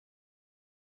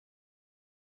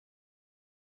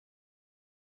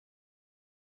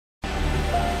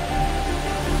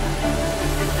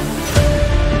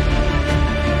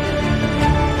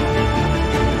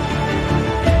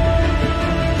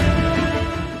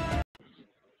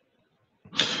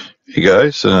Hey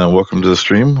guys, welcome to the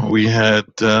stream. We had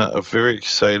a very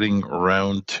exciting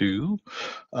round two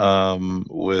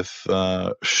with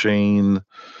Shane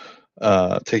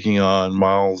taking on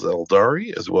Miles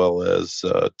Eldari, as well as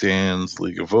Dan's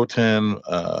League of Votan,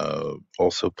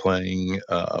 also playing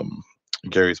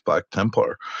Gary's Black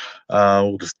Templar.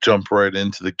 We'll just jump right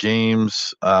into the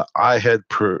games. I had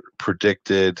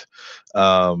predicted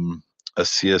a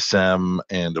CSM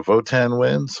and a Votan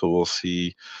win, so we'll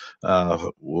see.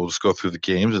 We'll just go through the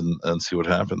games and see what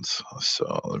happens.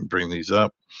 So let me bring these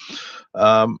up.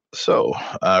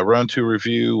 Round two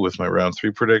review with my round three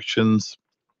predictions.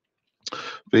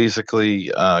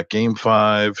 Basically, game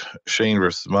five, Shane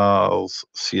versus Miles,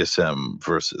 CSM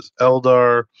versus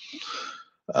Eldar.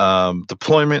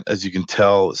 Deployment, as you can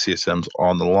tell, CSM's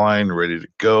on the line, ready to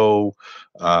go.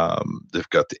 They've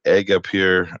got the egg up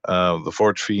here, the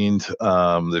Forge Fiend.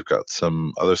 They've got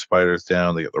some other spiders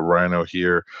down. They got the Rhino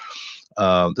here.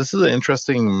 This is an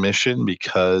interesting mission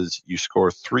because you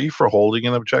score 3 for holding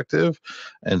an objective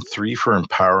and 3 for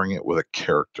empowering it with a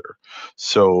character.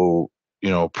 So,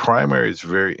 primary is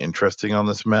very interesting on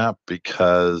this map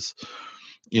because,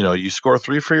 you score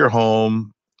 3 for your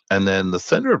home, and then the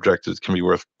center objectives can be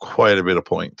worth quite a bit of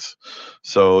points.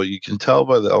 So you can tell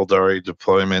by the Eldari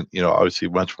deployment, obviously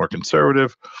much more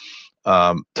conservative.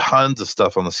 Tons of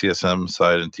stuff on the CSM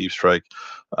side and Deep Strike,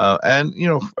 and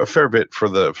a fair bit for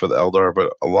the Eldar,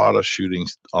 but a lot of shooting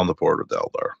on the board with the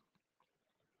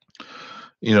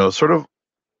Eldar. Sort of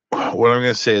what I'm going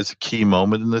to say is a key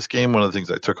moment in this game. One of the things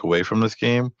I took away from this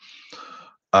game,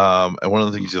 and one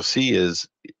of the things you'll see is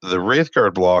the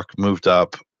Wraithguard block moved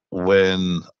up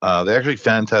when they actually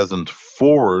phantasmed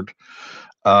forward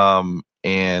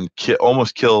and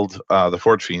almost killed the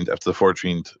Forge Fiend after the Forge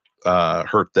Fiend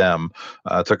hurt them,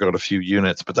 took out a few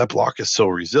units, but that block is so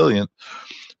resilient.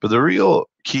 But the real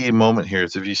key moment here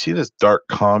is if you see this Dark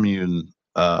Commune,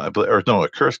 a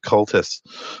Cursed Cultist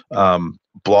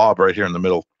blob right here in the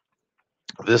middle,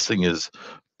 this thing is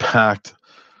packed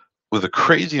with a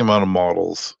crazy amount of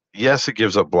models. Yes, it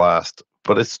gives up blast,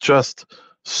 but it's just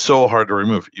so hard to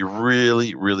remove. You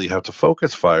really, really have to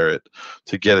focus fire it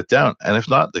to get it down. And if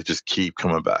not, they just keep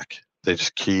coming back. They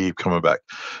just keep coming back.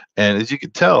 And as you can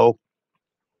tell,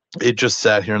 it just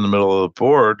sat here in the middle of the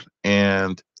board,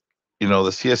 and the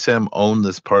CSM owned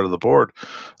this part of the board.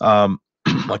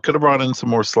 I could have brought in some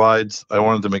more slides. I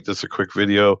wanted to make this a quick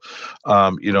video.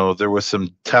 There was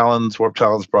some talons, warp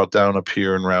talons brought down up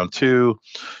here in round two.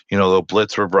 The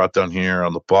blitz were brought down here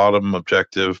on the bottom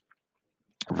objective.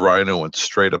 Rhino went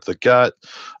straight up the gut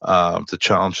to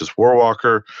challenge this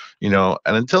Warwalker, and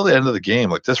until the end of the game,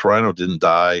 like, this Rhino didn't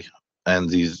die. And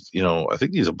these, I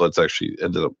think these blitz actually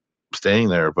ended up staying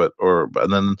there,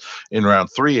 and then in round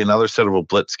three, another set of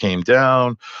blitz came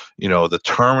down. The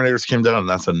Terminators came down, and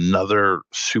that's another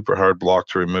super hard block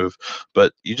to remove.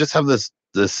 But you just have this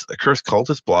Accursed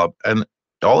Cultist blob, and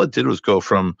all it did was go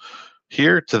from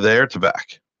here to there to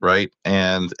back, right?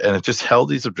 And it just held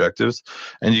these objectives,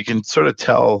 and you can sort of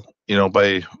tell,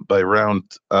 by round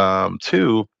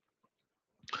two,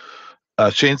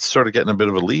 Shane's sort of getting a bit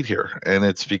of a lead here, and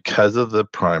it's because of the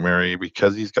primary,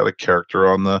 because he's got a character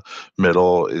on the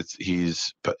middle.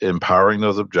 He's empowering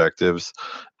those objectives,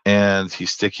 and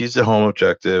he's the home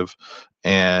objective,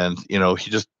 and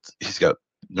he's got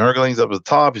Nurglings up at the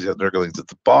top, he's got Nurglings at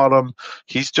the bottom.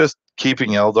 He's just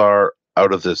keeping Eldar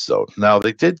out of this zone. Now,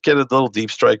 they did get a little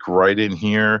deep strike right in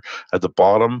here at the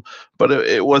bottom, but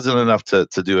it wasn't enough to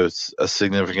do a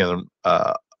significant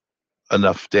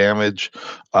enough damage.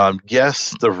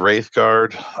 Yes, the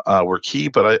Wraithguard were key,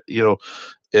 but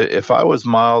if I was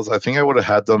Miles, I think I would have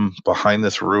had them behind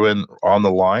this ruin on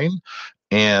the line,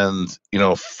 and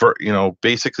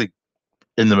basically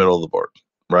in the middle of the board.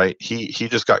 Right, he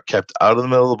just got kept out of the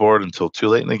middle of the board until too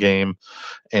late in the game,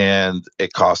 and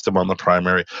it cost him on the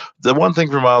primary. The one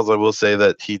thing for Miles, I will say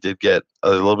that he did get a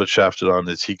little bit shafted on,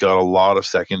 is he got a lot of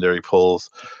secondary pulls,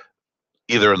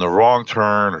 either in the wrong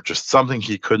turn or just something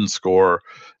he couldn't score,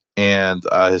 and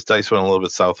his dice went a little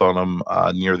bit south on him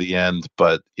near the end.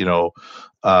 But it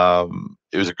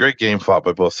was a great game fought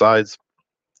by both sides.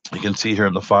 You can see here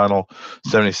in the final,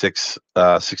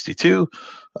 76-62.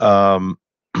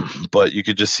 But you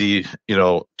could just see,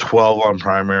 12 on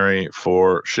primary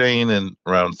for Shane in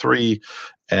round three,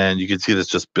 and you can see this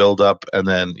just build up. And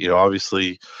then,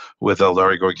 obviously, with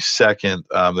Eldari going second,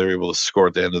 they were able to score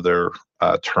at the end of their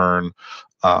turn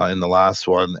in the last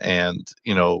one. And,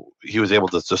 he was able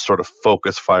to just sort of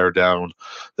focus fire down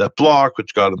that block,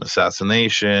 which got him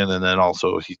assassination. And then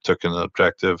also he took an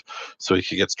objective so he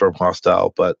could get Storm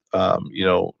Hostile. But,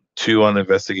 2 on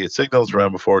investigate signals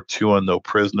round before, 2 on no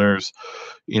prisoners.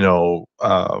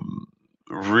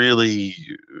 really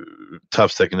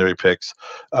tough secondary picks,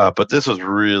 but this was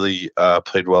really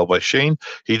played well by Shane.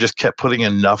 He just kept putting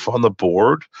enough on the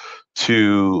board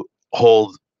to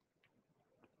hold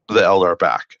the Eldar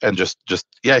back, and just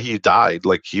he died.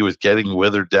 Like, he was getting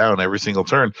withered down every single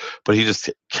turn, but he just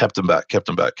kept him back,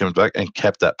 and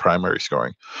kept that primary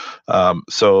scoring.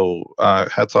 So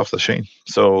hats off to Shane.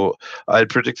 So I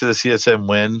predicted a CSM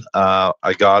win.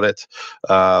 I got it.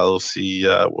 We'll see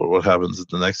what happens in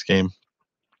the next game.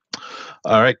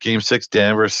 All right, game 6,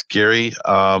 Dan versus Gary.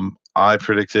 I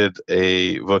predicted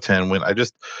a Votann win.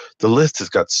 The list has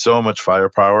got so much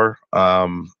firepower.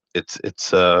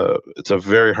 It's a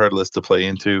very hard list to play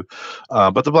into,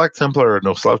 but the Black Templar are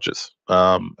no slouches.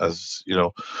 As you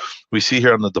know, we see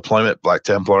here on the deployment, Black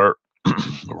Templar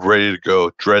ready to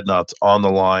go, dreadnoughts on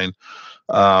the line.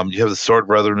 You have the Sword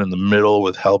Brethren in the middle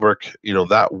with Helbrecht. You know,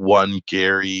 that won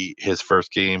Gary his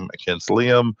first game against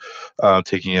Liam,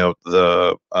 taking out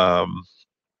the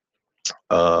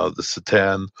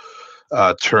Satan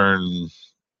turn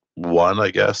 1,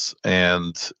 I guess.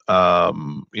 And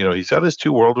you know, he's got his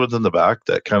 2 whirlwinds in the back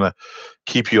that kind of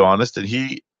keep you honest. And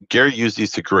Gary used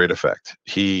these to great effect.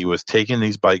 He was taking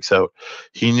these bikes out.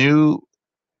 He knew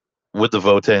with the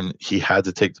Votann, he had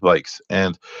to take the bikes,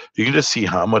 and you can just see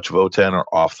how much Votann are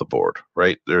off the board,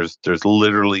 right? There's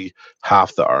literally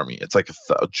half the army. It's like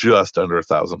just under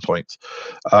 1,000 points.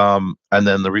 And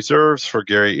then the reserves for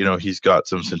Gary, you know, he's got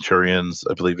some Centurions,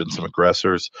 I believe, and some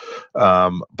aggressors.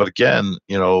 But again,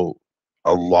 you know,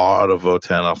 a lot of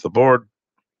Votann off the board.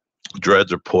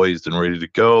 Dreads are poised and ready to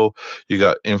go. You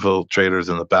got infiltrators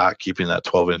in the back, keeping that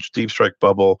 12-inch deep strike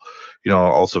bubble. You know,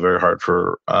 also very hard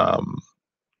for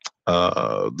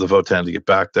the Votann to get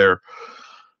back there.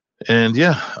 And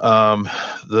this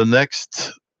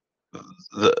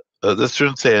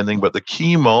shouldn't say anything, but the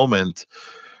key moment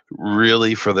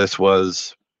really for this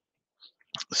was,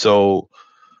 so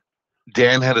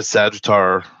Dan had a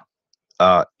Sagittar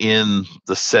in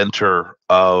the center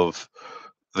of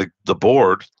the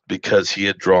board because he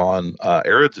had drawn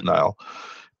Era Denial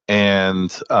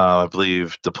and I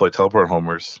believe deployed teleport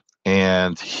homers.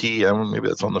 And maybe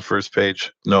that's on the first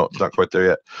page. No, it's not quite there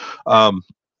yet.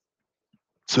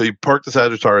 So he parked the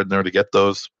Sagittar in there to get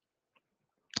those.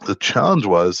 The challenge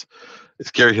is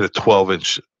Gary hit a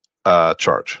 12-inch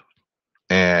charge,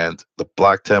 and the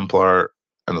Black Templar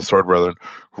and the Sword Brethren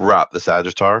wrapped the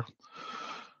Sagittar,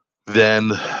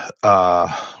 then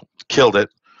killed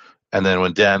it. And then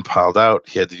when Dan piled out,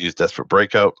 he had to use Desperate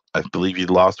Breakout. I believe he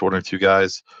lost 1 or 2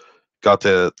 guys. Got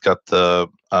the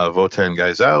Votann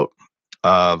guys out,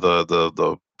 I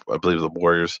believe the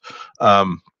Warriors,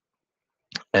 and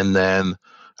then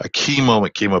a key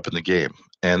moment came up in the game,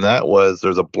 and that was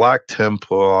there's a Black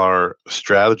Templar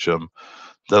stratagem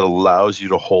that allows you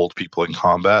to hold people in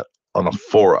combat on a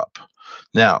 4-up.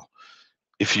 Now,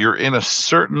 if you're in a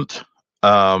certain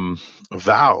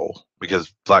vow,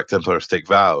 because Black Templars take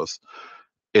vows,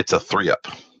 it's a 3-up.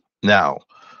 Now,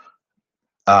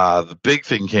 the big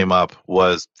thing came up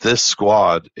was this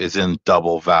squad is in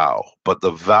double vow, but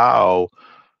the vow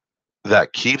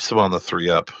that keeps them on the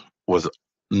 3-up was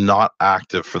not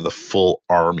active for the full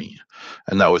army.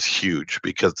 And that was huge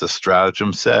because the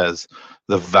stratagem says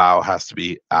the vow has to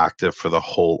be active for the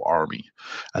whole army.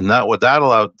 And what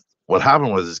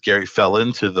happened was Gary fell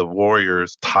into the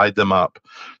Warriors, tied them up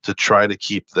to try to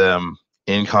keep them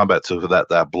in combat so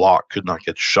that block could not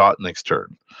get shot next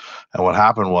turn. And what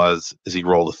happened was he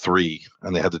rolled a 3,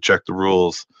 and they had to check the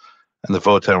rules, and the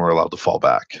Votann were allowed to fall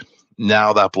back.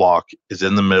 Now that block is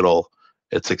in the middle,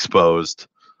 it's exposed.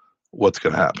 What's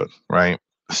going to happen, right?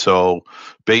 So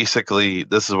basically,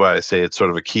 this is why I say it's sort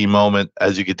of a key moment.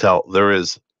 As you can tell, there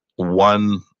is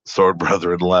 1 Sword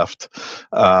Brethren left.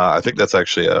 I think that's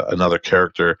actually another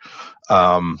character.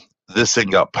 This thing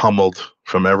got pummeled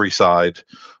from every side,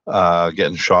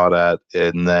 getting shot at,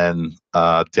 and then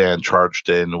Dan charged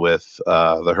in with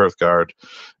the Hearthguard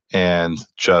and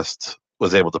just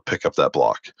was able to pick up that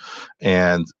block.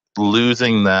 And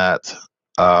losing that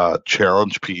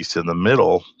challenge piece in the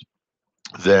middle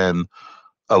then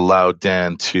allowed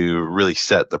Dan to really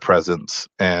set the presence.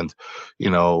 And, you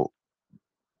know,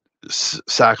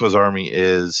 Sacco's army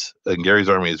and Gary's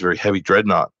army is very heavy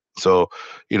dreadnought. So,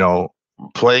 you know,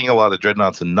 playing a lot of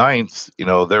dreadnoughts in 9th, you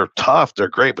know, they're tough, they're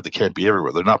great, but they can't be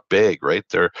everywhere. They're not big, right?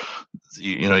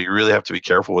 You know, you really have to be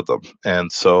careful with them.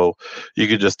 And so you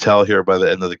could just tell here by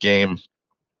the end of the game,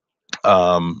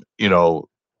 you know,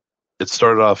 it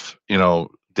started off, you know,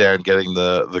 Dan getting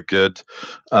the good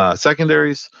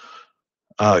secondaries.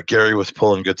 Gary was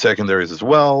pulling good secondaries as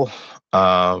well.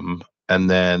 And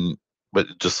then, but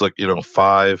just like, you know,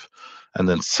 5 and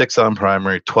then 6 on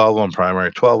primary, 12 on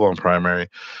primary, 12 on primary,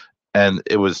 and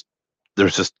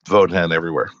there's just Votann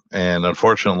everywhere. And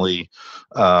unfortunately,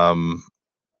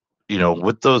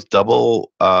 with those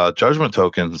double judgment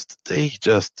tokens, they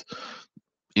just,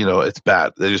 it's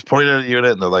bad. They just point at a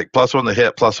unit and they're like +1 the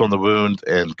hit, +1 the wound,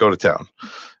 and go to town.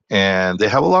 And they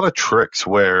have a lot of tricks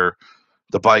where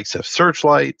the bikes have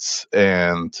searchlights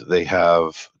and they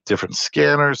have different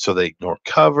scanners, so they ignore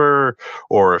cover.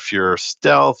 Or if you're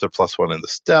stealth, they're +1 in the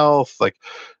stealth. Like,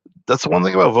 that's the one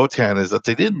thing about Votann, is that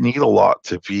they didn't need a lot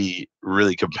to be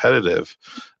really competitive.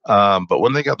 But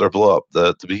when they got their blow up,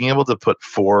 the being able to put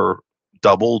 4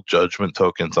 double judgment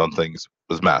tokens on things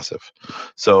was massive.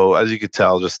 So as you could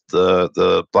tell, just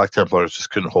the Black Templars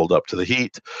just couldn't hold up to the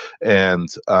heat, and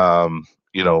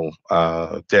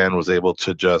Dan was able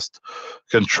to just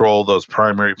control those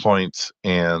primary points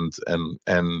and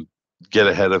get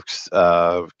ahead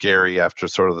of Gary after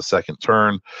sort of the second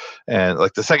turn. And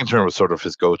like, the second turn was sort of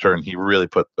his go turn. He really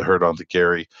put the hurt onto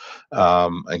Gary,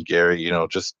 and Gary,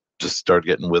 just started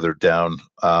getting withered down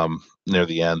near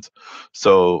the end.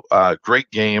 So great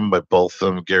game by both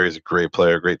of them. Gary's a great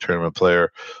player, great tournament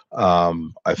player.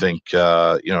 I think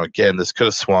again, this could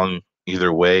have swung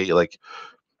either way. Like,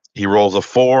 he rolls a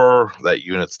 4, that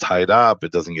unit's tied up,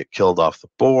 it doesn't get killed off the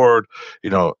board.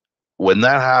 When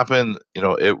that happened,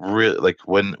 it really, like,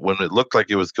 when it looked like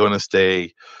it was going to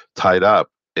stay tied up,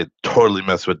 it totally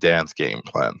messed with Dan's game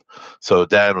plan. So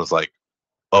Dan was like,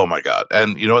 oh my God.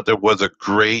 And you know what? There was a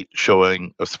great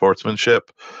showing of sportsmanship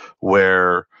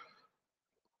where,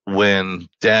 when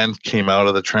Dan came out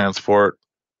of the transport,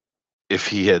 if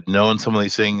he had known some of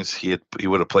these things, he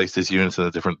would have placed his units in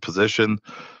a different position.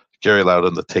 Gary allowed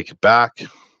him to take it back.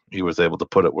 He was able to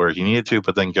put it where he needed to,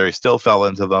 but then Gary still fell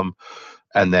into them,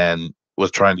 and then was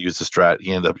trying to use the strat.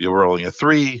 He ended up rolling a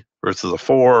 3 versus a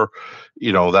 4.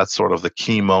 That's sort of the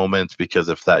key moment, because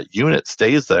if that unit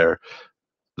stays there,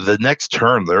 the next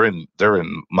turn they're in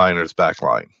Miner's back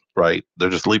line, right? They're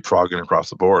just leapfrogging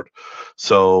across the board.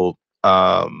 So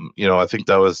I think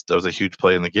that was a huge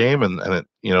play in the game, and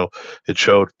it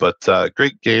showed. But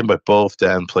great game by both.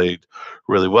 Dan played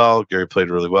really well. Gary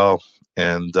played really well,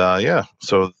 and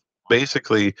so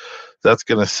basically, that's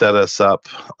going to set us up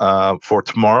for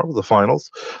tomorrow, the finals.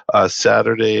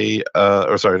 Saturday,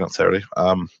 or sorry, not Saturday.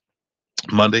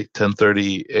 Monday,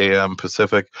 10:30 a.m.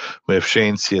 Pacific. We have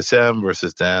Shane CSM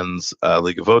versus Dan's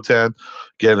League of Votann.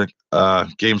 Again,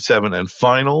 Game 7 and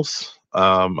finals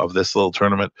of this little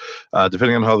tournament.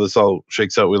 Depending on how this all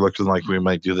shakes out, we're looking like we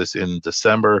might do this in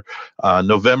December.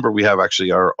 November, we have actually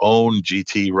our own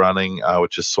GT running,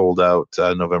 which is sold out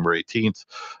November 18th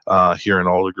here in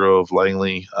Aldergrove,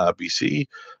 Langley, BC.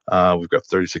 We've got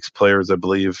 36 players, I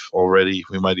believe, already.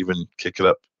 We might even kick it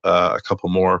up a couple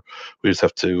more. We just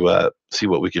have to see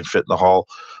what we can fit in the hall.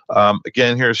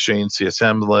 Again, here's Shane's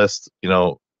CSM list.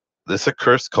 This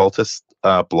accursed cultist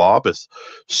blob is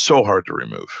so hard to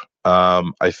remove.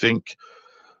 I think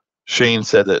Shane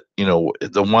said that,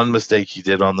 the one mistake he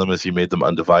did on them is he made them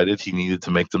undivided. He needed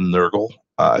to make them Nurgle.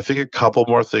 I think a couple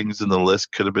more things in the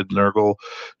list could have been Nurgle,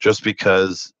 just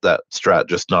because that strat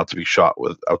just not to be shot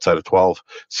with outside of 12.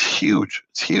 It's huge.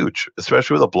 It's huge,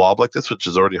 especially with a blob like this, which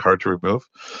is already hard to remove.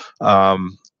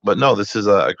 But no, this is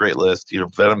a great list.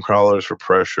 Venom crawlers for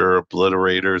pressure,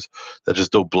 obliterators that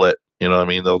just don't blit. You know what I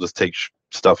mean? They'll just take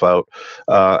stuff out.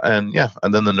 And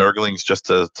then the Nurglings just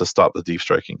to stop the deep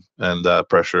striking and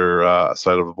pressure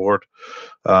side of the board.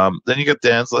 Then you get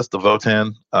Dan's list of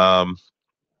Votann.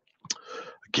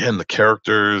 Again, the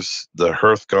characters, the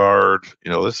Hearthguard,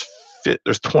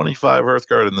 there's 25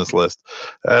 Hearthguard in this list.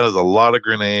 That is a lot of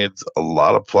grenades, a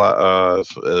lot of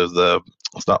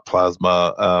it's not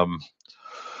plasma,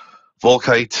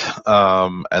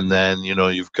 Volkite, and then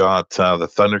you've got the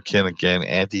Thunderkin, again,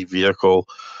 anti-vehicle,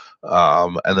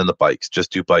 and then the bikes,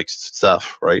 just do bikes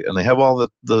stuff, right? And they have all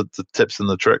the tips and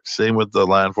the tricks. Same with the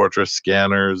Land Fortress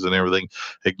scanners and everything.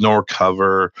 Ignore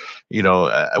cover.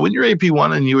 When you're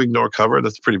AP1 and you ignore cover,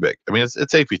 that's pretty big. I mean, it's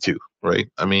AP2, right?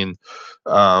 I mean,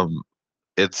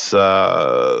 it's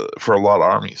for a lot of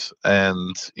armies,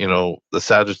 and the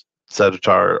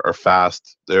Sagittar are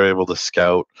fast. They're able to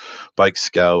scout, bike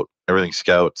scout, everything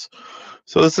scouts.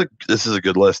 So this is a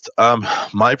good list.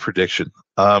 My prediction.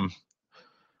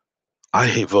 I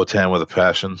hate Votann with a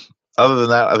passion. Other than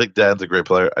that, I think Dan's a great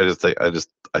player. I just hate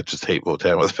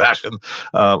Votann with a passion.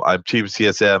 I'm Team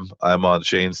CSM. I'm on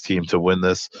Shane's team to win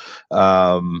this.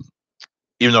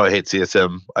 even though I hate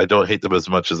CSM, I don't hate them as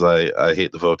much as I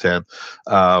hate the Votann.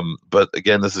 But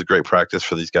again, this is great practice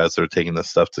for these guys that are taking this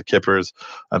stuff to Kippers.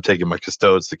 I'm taking my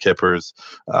Custodes to Kippers.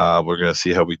 We're going to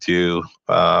see how we do.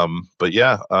 But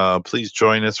yeah, please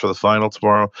join us for the final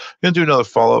tomorrow. I'm going to do another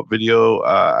follow-up video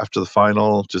after the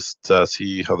final, just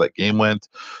see how that game went.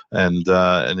 And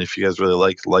if you guys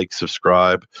really like,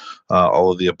 subscribe,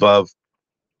 all of the above.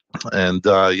 And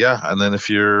yeah, and then if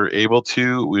you're able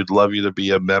to, we'd love you to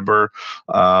be a member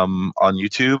on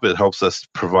YouTube. It helps us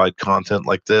provide content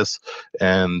like this,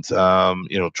 and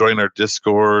join our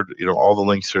Discord. All the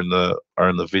links are in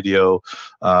the video.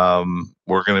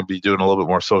 We're going to be doing a little bit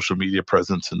more social media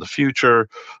presence in the future,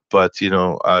 but if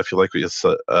you like what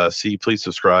you see, please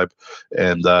subscribe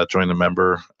and join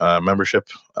the membership.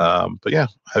 But yeah,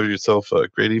 have yourself a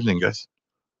great evening, guys.